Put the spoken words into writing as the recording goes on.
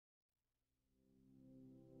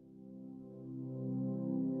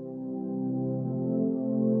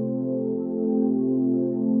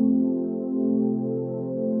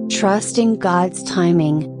Trusting God's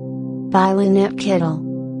Timing by Lynette Kittle.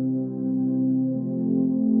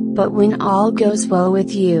 But when all goes well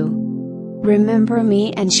with you, remember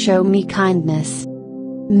me and show me kindness.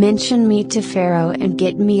 Mention me to Pharaoh and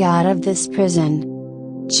get me out of this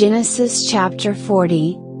prison. Genesis chapter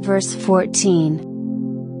 40, verse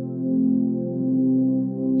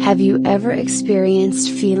 14. Have you ever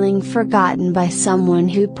experienced feeling forgotten by someone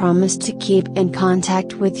who promised to keep in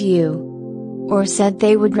contact with you? Or said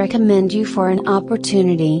they would recommend you for an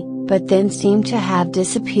opportunity, but then seemed to have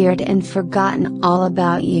disappeared and forgotten all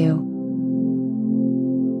about you?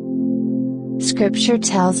 Scripture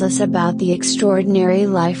tells us about the extraordinary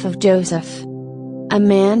life of Joseph, a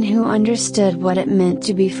man who understood what it meant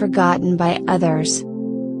to be forgotten by others.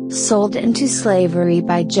 Sold into slavery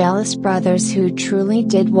by jealous brothers who truly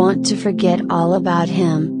did want to forget all about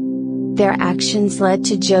him. Their actions led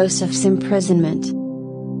to Joseph's imprisonment.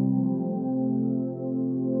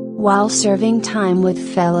 While serving time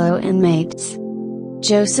with fellow inmates,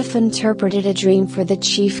 Joseph interpreted a dream for the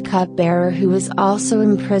chief cupbearer who was also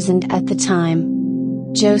imprisoned at the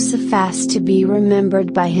time. Joseph asked to be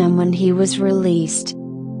remembered by him when he was released.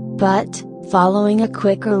 But, following a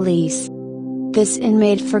quick release, this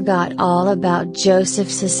inmate forgot all about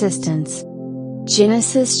Joseph's assistance.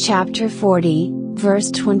 Genesis chapter 40,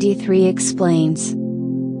 verse 23 explains.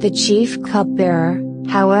 The chief cupbearer,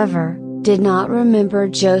 however, did not remember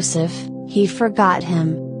Joseph, he forgot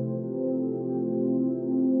him.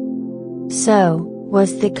 So,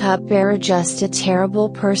 was the cupbearer just a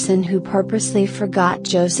terrible person who purposely forgot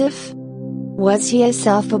Joseph? Was he a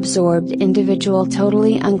self-absorbed individual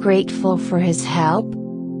totally ungrateful for his help?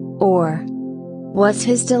 Or was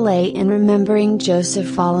his delay in remembering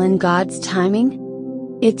Joseph all in God's timing?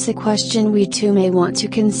 It's a question we too may want to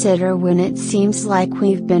consider when it seems like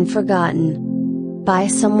we've been forgotten by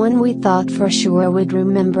someone we thought for sure would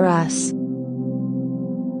remember us.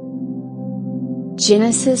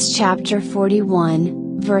 Genesis chapter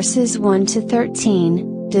 41, verses 1 to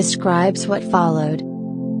 13, describes what followed.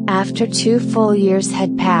 After 2 full years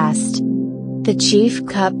had passed, the chief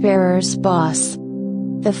cupbearer's boss,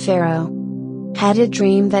 the Pharaoh, had a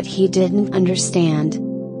dream that he didn't understand.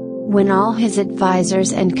 When all his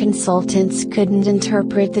advisors and consultants couldn't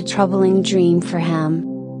interpret the troubling dream for him,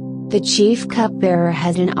 the chief cupbearer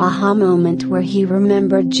had an aha moment where he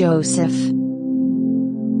remembered Joseph.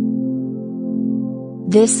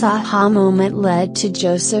 This aha moment led to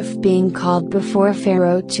Joseph being called before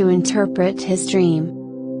Pharaoh to interpret his dream.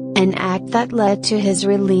 An act that led to his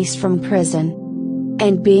release from prison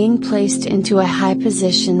and being placed into a high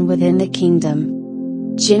position within the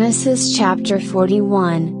kingdom. Genesis chapter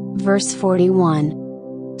 41, verse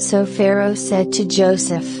 41. So Pharaoh said to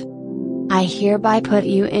Joseph, I hereby put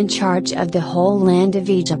you in charge of the whole land of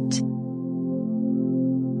Egypt.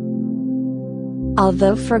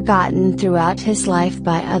 Although forgotten throughout his life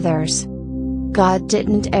by others, God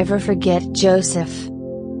didn't ever forget Joseph,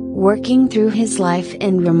 working through his life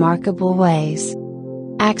in remarkable ways.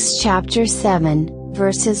 Acts chapter 7,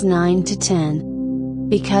 verses 9 to 10.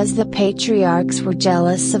 Because the patriarchs were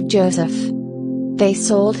jealous of Joseph, they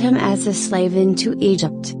sold him as a slave into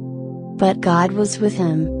Egypt. But God was with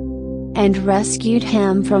him and rescued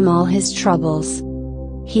him from all his troubles.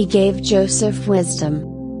 He gave Joseph wisdom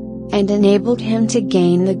and enabled him to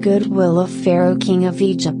gain the goodwill of Pharaoh, king of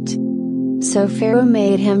Egypt. So Pharaoh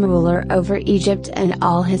made him ruler over Egypt and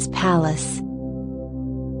all his palace.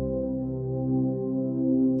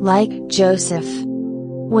 Like Joseph,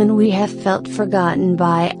 when we have felt forgotten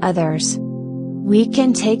by others, we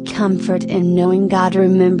can take comfort in knowing God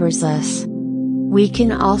remembers us. We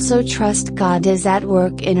can also trust God is at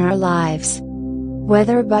work in our lives,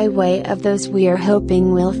 whether by way of those we are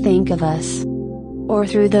hoping will think of us, or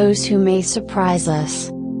through those who may surprise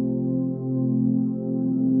us.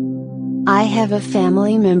 I have a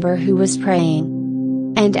family member who was praying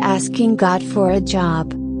and asking God for a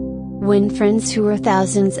job, when friends who were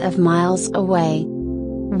thousands of miles away,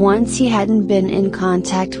 once he hadn't been in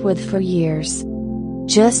contact with for years,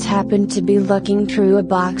 just happened to be looking through a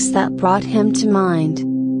box that brought him to mind.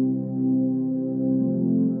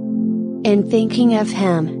 In thinking of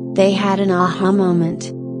him, they had an aha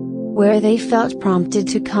moment, where they felt prompted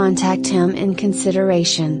to contact him in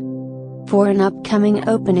consideration for an upcoming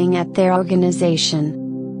opening at their organization.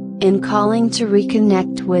 In calling to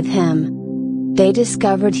reconnect with him, they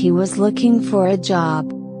discovered he was looking for a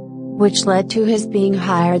job, which led to his being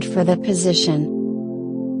hired for the position.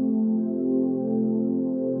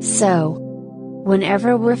 So,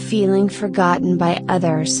 whenever we're feeling forgotten by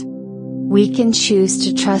others, we can choose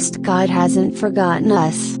to trust God hasn't forgotten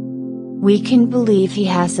us. We can believe He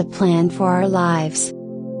has a plan for our lives.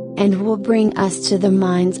 and will bring us to the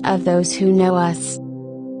minds of those who know us.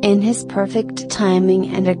 In His perfect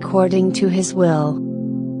timing and according to His will.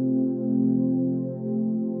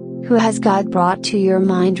 Who has God brought to your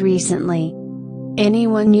mind recently?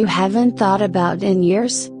 Anyone you haven't thought about in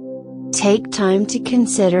years? Take time to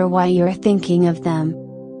consider why you're thinking of them.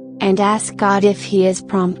 And ask God if He is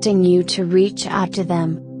prompting you to reach out to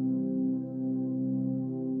them.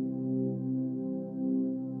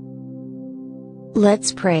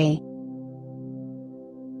 Let's pray.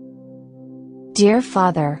 Dear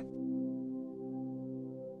Father,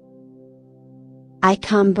 I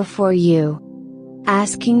come before you,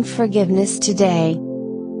 asking forgiveness today.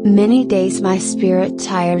 Many days my spirit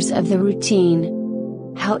tires of the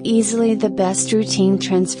routine. How easily the best routine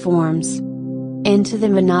transforms into the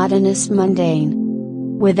monotonous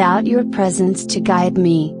mundane. Without your presence to guide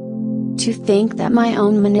me. To think that my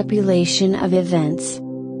own manipulation of events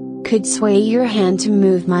could sway your hand to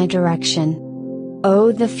move my direction.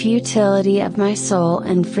 Oh, the futility of my soul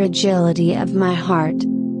and fragility of my heart.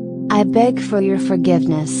 I beg for your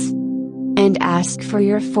forgiveness. And ask for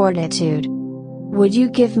your fortitude. Would you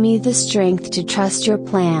give me the strength to trust your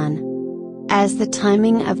plan? As the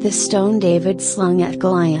timing of the stone David slung at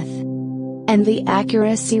Goliath. And the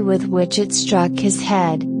accuracy with which it struck his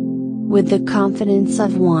head. With the confidence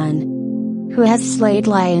of one who has slayed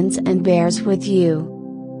lions and bears with you.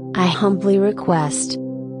 I humbly request.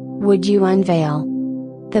 Would you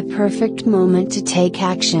unveil the perfect moment to take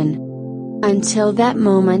action? Until that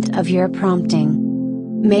moment of your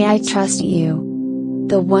prompting, may I trust you,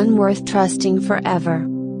 the one worth trusting forever.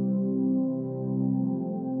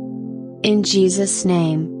 In Jesus'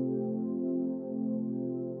 name.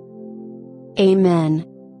 Amen.